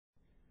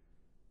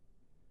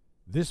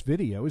This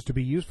video is to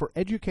be used for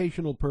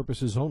educational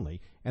purposes only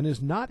and is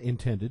not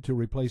intended to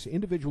replace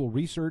individual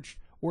research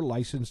or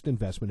licensed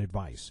investment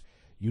advice.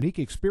 Unique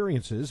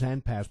experiences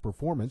and past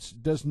performance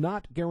does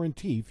not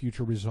guarantee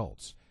future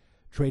results.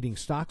 Trading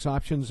stocks,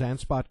 options, and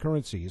spot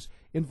currencies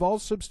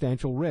involves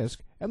substantial risk,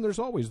 and there's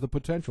always the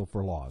potential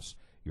for loss.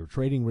 Your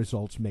trading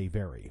results may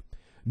vary.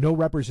 No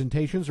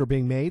representations are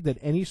being made that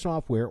any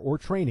software or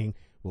training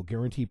will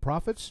guarantee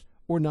profits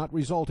or not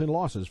result in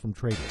losses from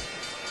trading.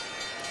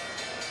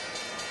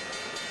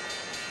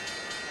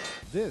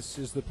 This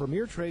is the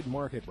Premier Trade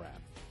Market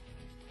Wrap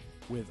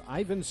with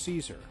Ivan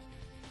Caesar.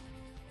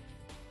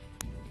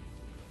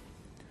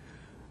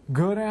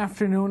 Good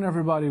afternoon,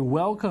 everybody.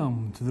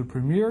 Welcome to the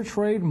Premier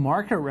Trade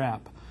Market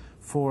Wrap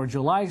for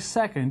July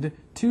 2nd,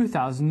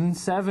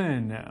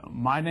 2007.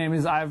 My name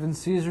is Ivan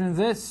Caesar, and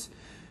this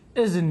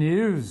is the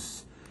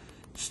news.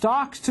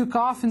 Stocks took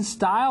off in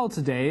style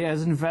today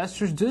as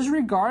investors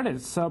disregarded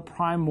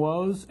subprime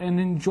woes and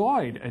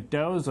enjoyed a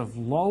dose of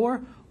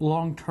lower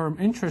long-term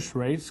interest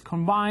rates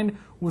combined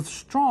with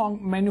strong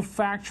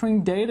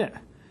manufacturing data.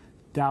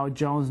 Dow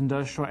Jones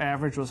Industrial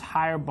Average was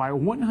higher by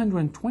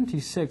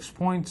 126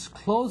 points,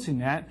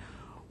 closing at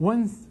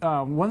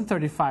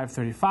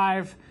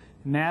 135.35.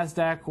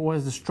 NASDAQ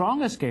was the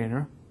strongest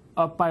gainer,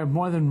 up by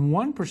more than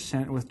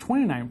 1% with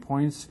 29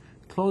 points,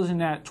 closing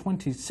at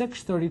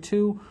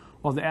 26.32,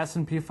 while the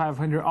S&P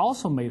 500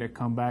 also made a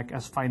comeback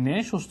as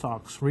financial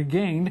stocks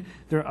regained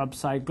their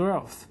upside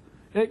growth.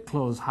 It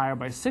closed higher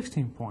by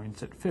 16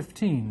 points at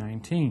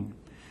 15.19.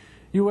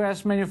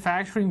 U.S.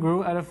 manufacturing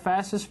grew at a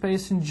fastest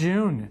pace in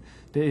June.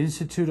 The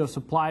Institute of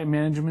Supply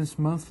Management's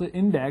monthly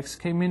index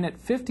came in at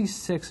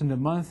 56 in the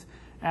month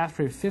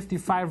after a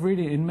 55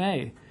 reading in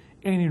May.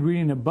 Any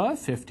reading above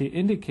 50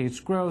 indicates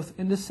growth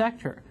in the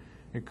sector.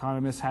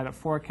 Economists had a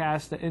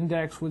forecast the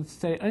index would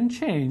stay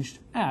unchanged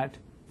at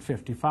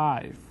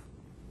 55.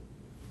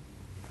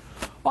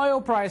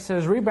 Oil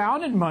prices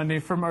rebounded Monday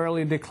from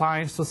early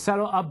declines to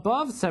settle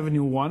above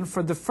 71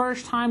 for the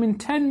first time in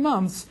 10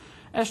 months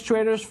as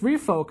traders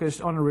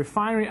refocused on a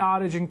refinery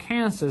outage in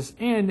Kansas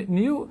and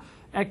new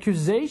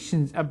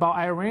accusations about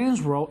Iran's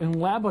role in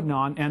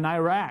Lebanon and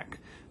Iraq.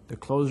 The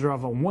closure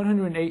of a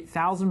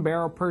 108,000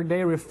 barrel per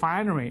day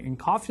refinery in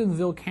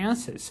Coffeyville,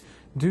 Kansas,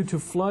 due to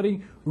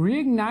flooding,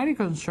 reignited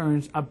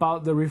concerns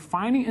about the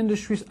refining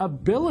industry's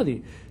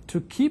ability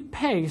to keep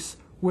pace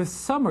with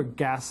summer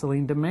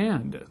gasoline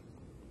demand.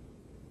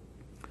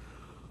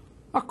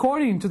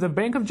 According to the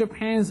Bank of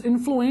Japan's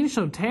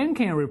influential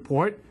Tenkan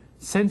report,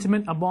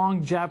 sentiment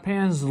among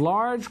Japan's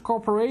large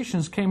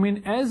corporations came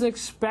in as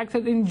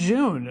expected in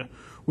June,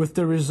 with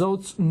the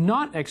results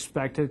not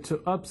expected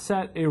to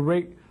upset a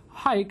rate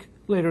hike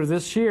later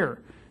this year.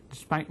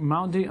 Despite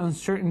mounting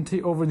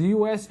uncertainty over the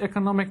U.S.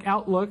 economic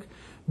outlook,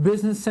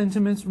 business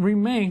sentiments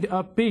remained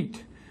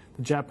upbeat.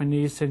 The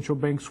Japanese central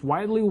bank's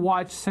widely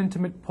watched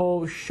sentiment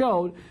poll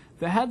showed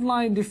the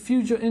headline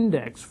Diffusion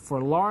Index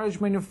for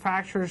large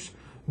manufacturers'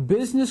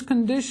 business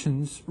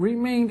conditions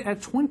remained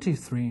at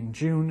 23 in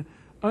June,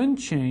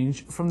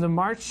 unchanged from the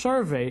March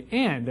survey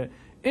and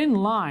in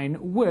line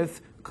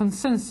with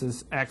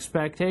consensus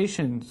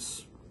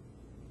expectations.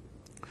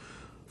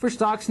 For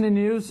stocks in the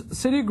news,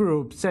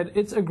 Citigroup said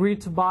it's agreed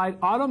to buy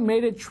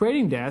Automated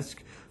Trading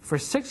Desk for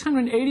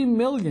 $680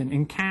 million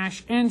in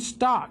cash and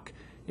stock.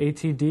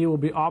 ATD will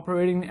be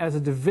operating as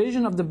a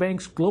division of the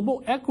bank's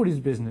global equities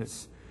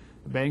business.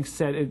 The bank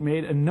said it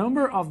made a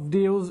number of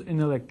deals in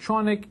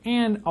electronic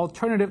and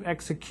alternative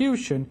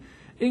execution,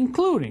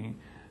 including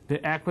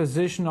the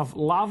acquisition of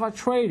Lava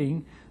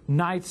Trading,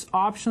 Knight's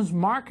options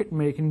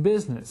market-making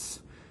business,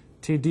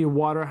 TD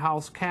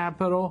Waterhouse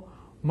Capital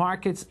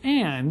Markets,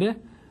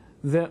 and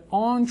the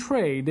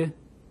On-Trade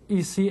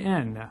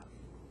ECN.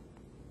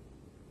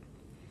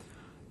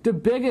 The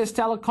biggest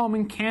telecom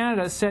in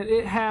Canada said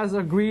it has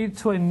agreed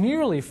to a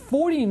nearly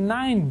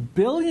 $49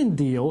 billion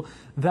deal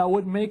that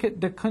would make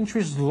it the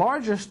country's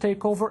largest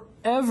takeover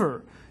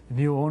ever.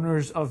 New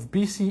owners of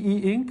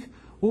BCE Inc.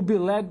 will be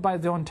led by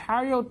the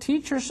Ontario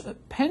Teachers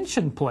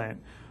Pension Plan,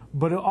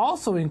 but it will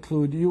also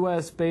include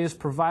U.S.-based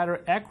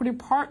provider Equity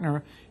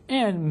Partner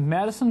and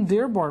Madison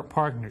Dearborn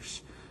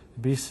Partners.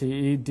 The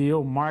BCE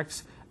deal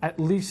marks at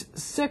least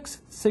 6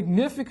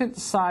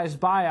 significant-sized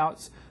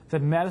buyouts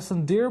that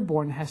Madison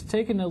Dearborn has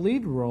taken a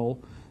lead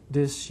role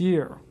this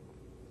year.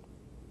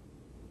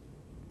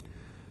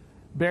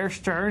 Bear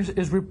Stearns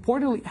is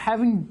reportedly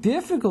having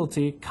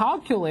difficulty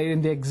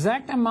calculating the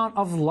exact amount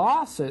of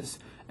losses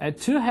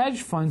at 2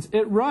 hedge funds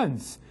it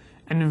runs,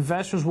 and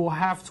investors will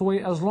have to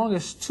wait as long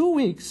as 2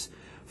 weeks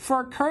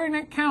for a current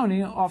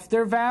accounting of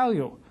their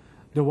value.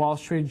 The Wall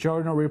Street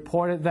Journal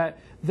reported that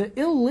the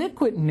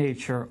illiquid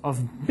nature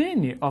of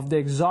many of the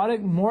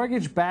exotic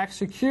mortgage-backed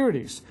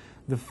securities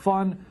the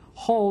fund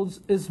holds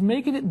is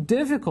making it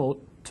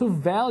difficult to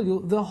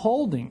value the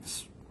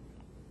holdings.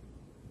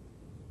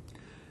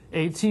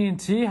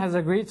 AT&T has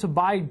agreed to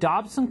buy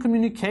Dobson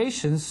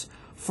Communications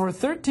for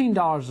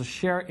 $13 a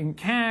share in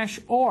cash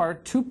or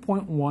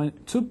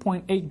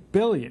 $2.8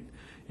 billion.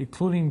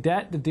 Including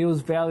debt, the deal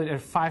is valued at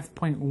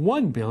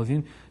 $5.1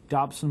 billion.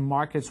 Dobson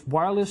markets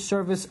wireless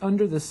service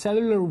under the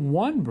Cellular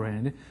One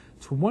brand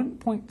to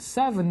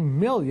 1.7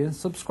 million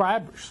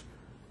subscribers.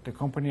 The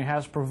company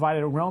has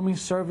provided roaming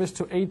service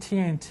to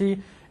AT&T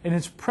and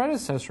its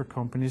predecessor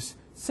companies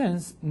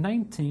since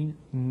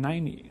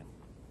 1990.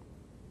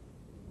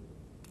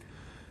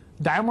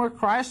 Daimler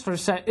Chrysler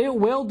said it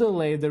will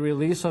delay the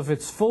release of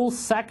its full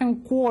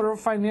second quarter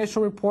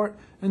financial report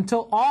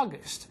until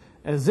August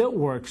as it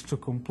works to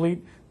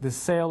complete the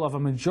sale of a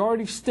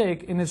majority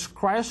stake in its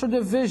Chrysler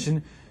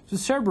division to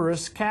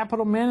Cerberus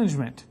Capital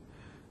Management.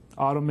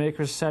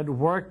 Automakers said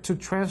work to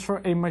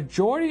transfer a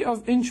majority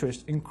of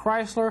interest in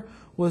Chrysler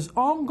was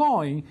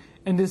ongoing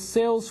and the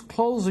sale's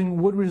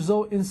closing would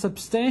result in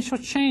substantial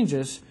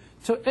changes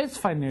to its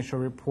financial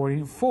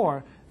reporting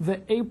for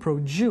the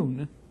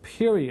April-June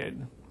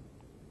period.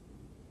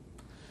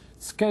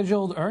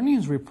 Scheduled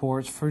earnings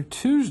reports for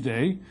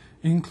Tuesday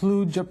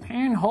include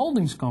Japan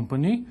Holdings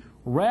Company,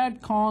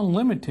 Radcon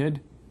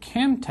Limited,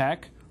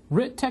 Chemtech,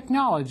 RIT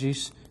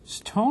Technologies,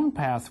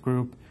 Stonepath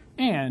Group,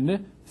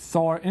 and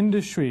Thor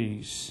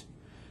Industries.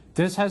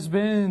 This has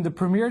been the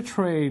Premier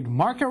Trade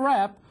Market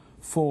Wrap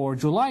for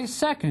July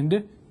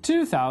 2nd,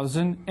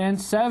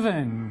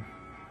 2007.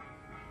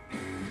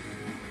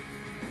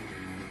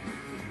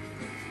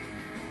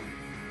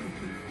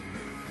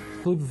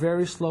 Include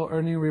very slow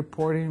earning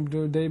reporting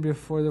the day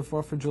before the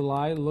 4th of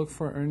July. Look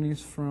for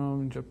earnings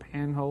from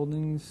Japan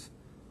Holdings.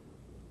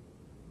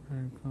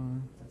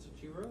 That's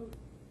what you wrote.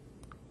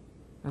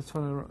 That's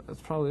what I wrote.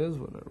 That probably is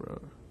what I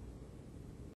wrote.